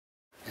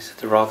This is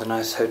the rather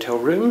nice hotel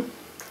room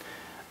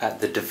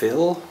at the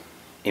DeVille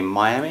in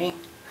Miami.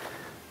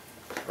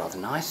 Rather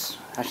nice.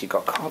 Actually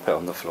got carpet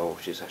on the floor,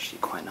 which is actually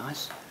quite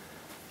nice.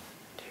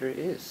 And here it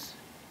is.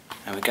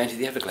 And we're going to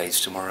the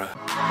Everglades tomorrow.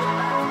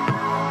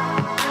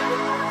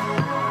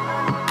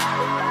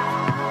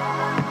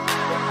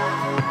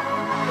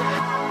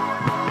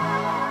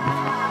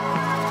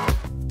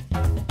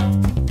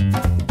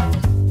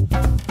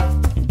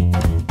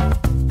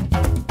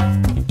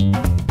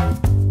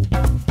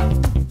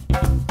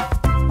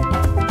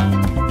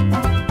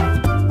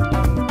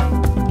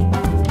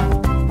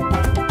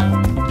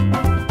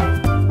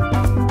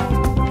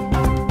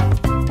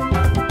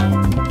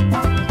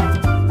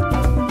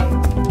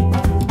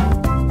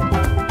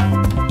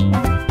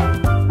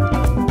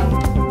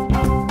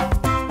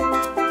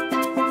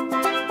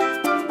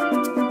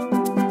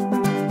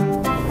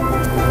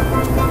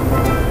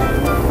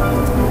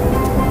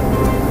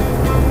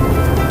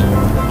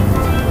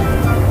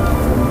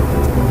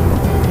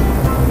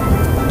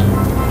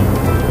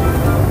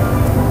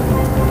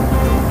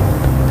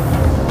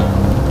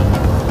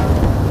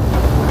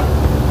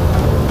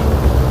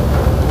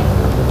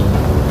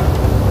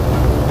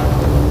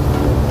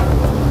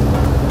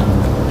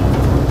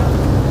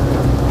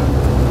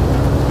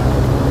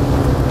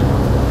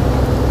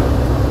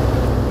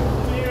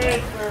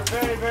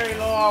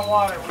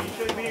 Water. We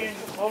should be in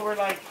over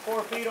like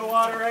 4 feet of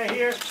water right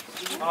here. As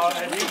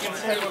you can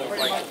see, we're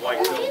pretty much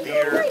white-tailed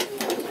deer,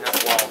 we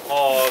have wild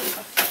hogs,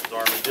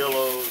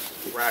 armadillos,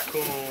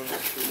 raccoons,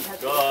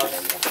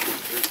 ducks,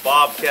 there's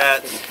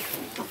bobcats,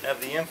 we have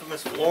the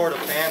infamous Florida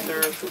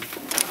panther.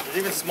 There's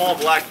even small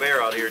black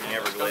bear out here in the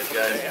Everglades,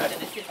 guys.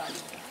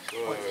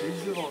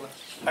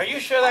 Are you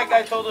sure that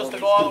guy told us to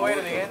go all the way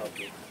to the end?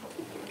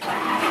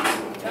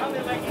 Tell me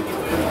like you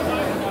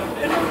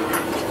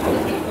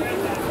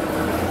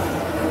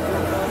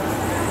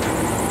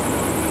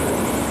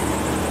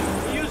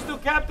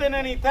captain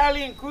an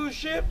Italian cruise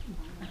ship?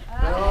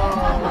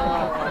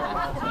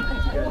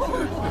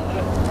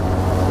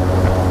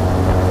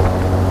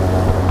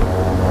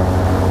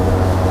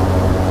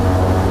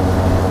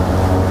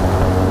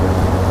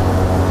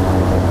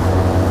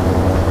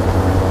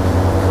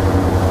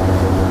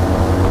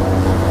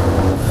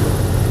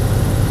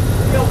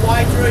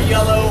 White or a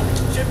yellow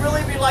should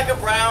really be like a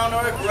brown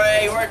or a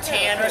gray or a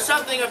tan or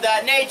something of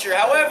that nature.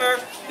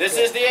 However, this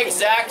is the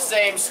exact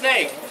same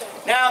snake.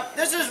 Now,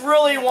 this is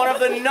really one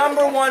of the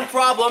 #1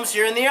 problems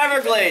here in the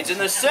Everglades, and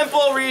the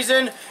simple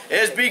reason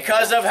is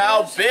because of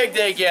how big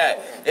they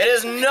get. It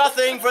is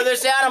nothing for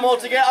this animal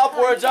to get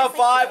upwards of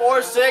 5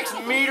 or 6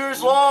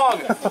 meters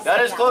long. That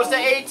is close to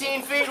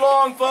 18 feet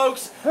long,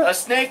 folks. A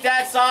snake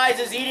that size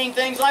is eating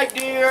things like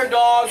deer,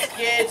 dogs,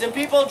 kids, and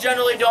people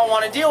generally don't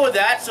want to deal with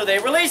that, so they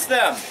release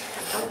them.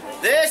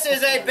 This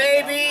is a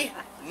baby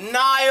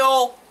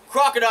Nile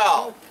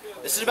crocodile.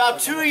 This is about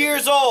 2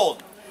 years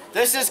old.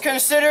 This is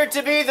considered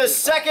to be the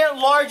 2nd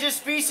largest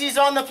species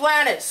on the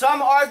planet.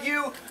 Some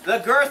argue the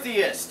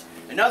girthiest.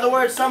 In other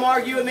words, some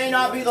argue it may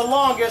not be the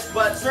longest,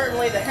 but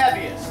certainly the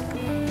heaviest.